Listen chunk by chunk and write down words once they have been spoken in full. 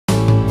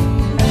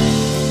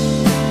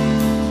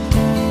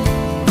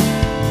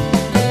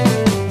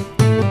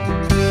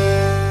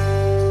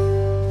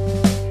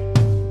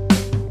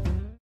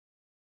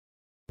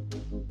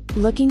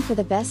Looking for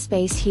the best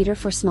space heater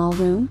for small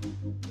room?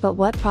 But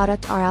what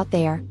product are out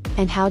there,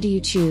 and how do you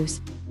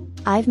choose?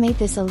 I've made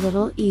this a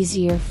little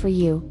easier for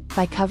you,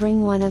 by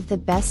covering one of the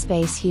best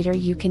space heater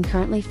you can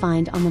currently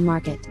find on the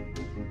market.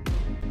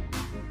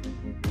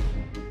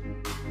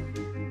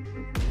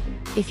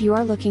 If you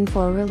are looking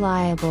for a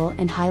reliable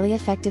and highly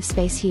effective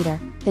space heater,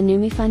 the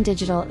NUMIFUN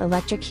Digital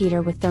Electric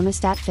Heater with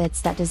Thermostat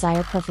fits that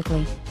desire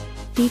perfectly.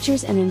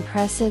 Features an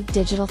impressive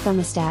digital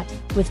thermostat,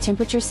 with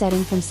temperature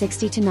setting from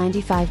 60 to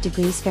 95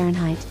 degrees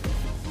Fahrenheit.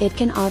 It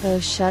can auto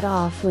shut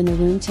off when the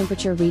room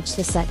temperature reaches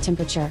the set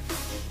temperature.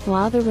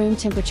 While the room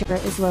temperature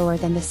is lower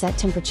than the set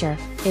temperature,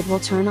 it will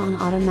turn on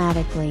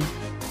automatically.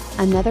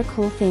 Another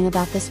cool thing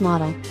about this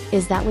model,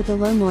 is that with a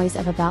low noise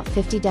of about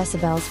 50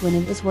 decibels when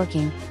it is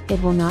working,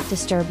 it will not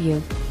disturb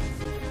you.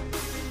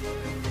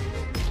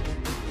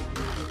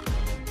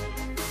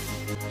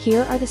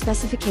 Here are the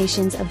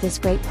specifications of this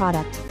great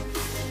product.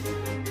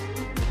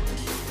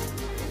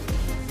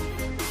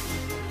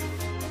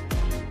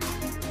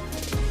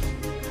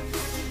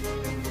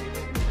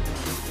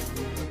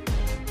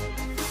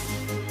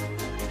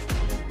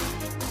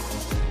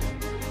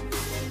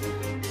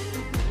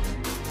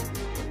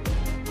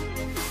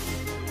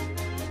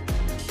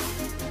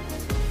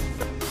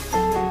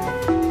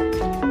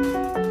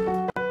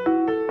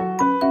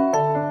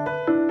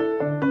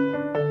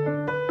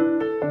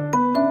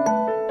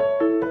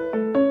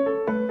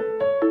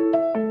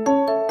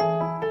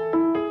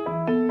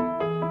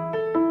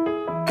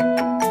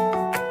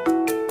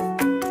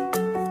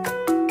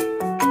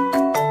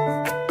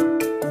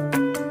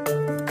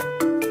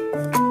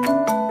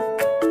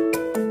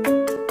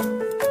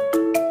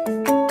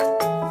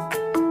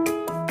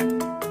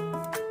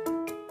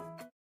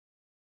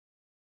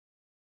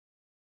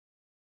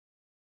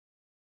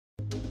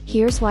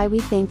 Here's why we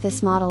think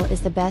this model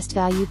is the best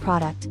value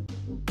product.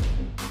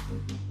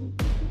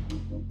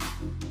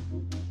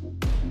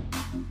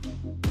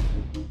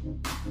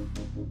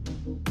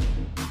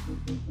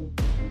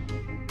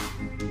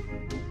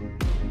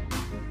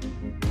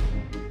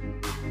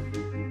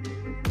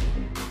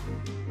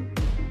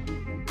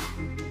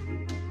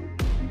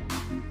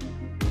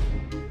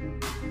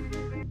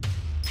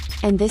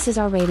 And this is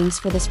our ratings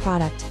for this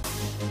product.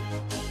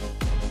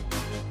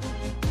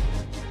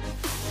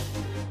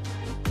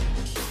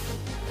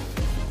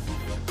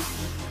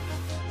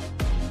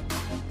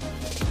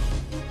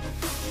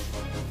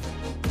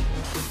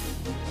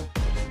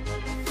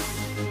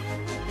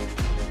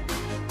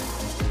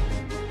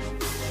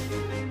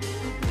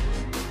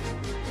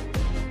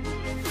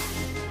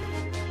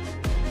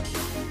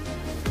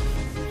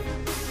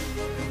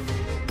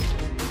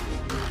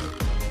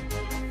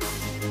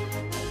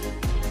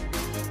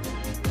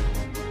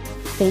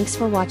 Thanks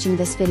for watching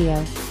this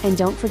video, and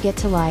don't forget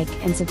to like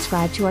and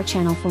subscribe to our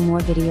channel for more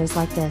videos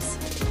like this.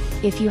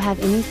 If you have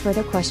any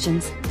further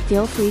questions,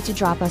 feel free to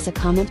drop us a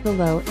comment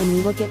below and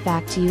we will get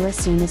back to you as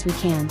soon as we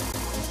can.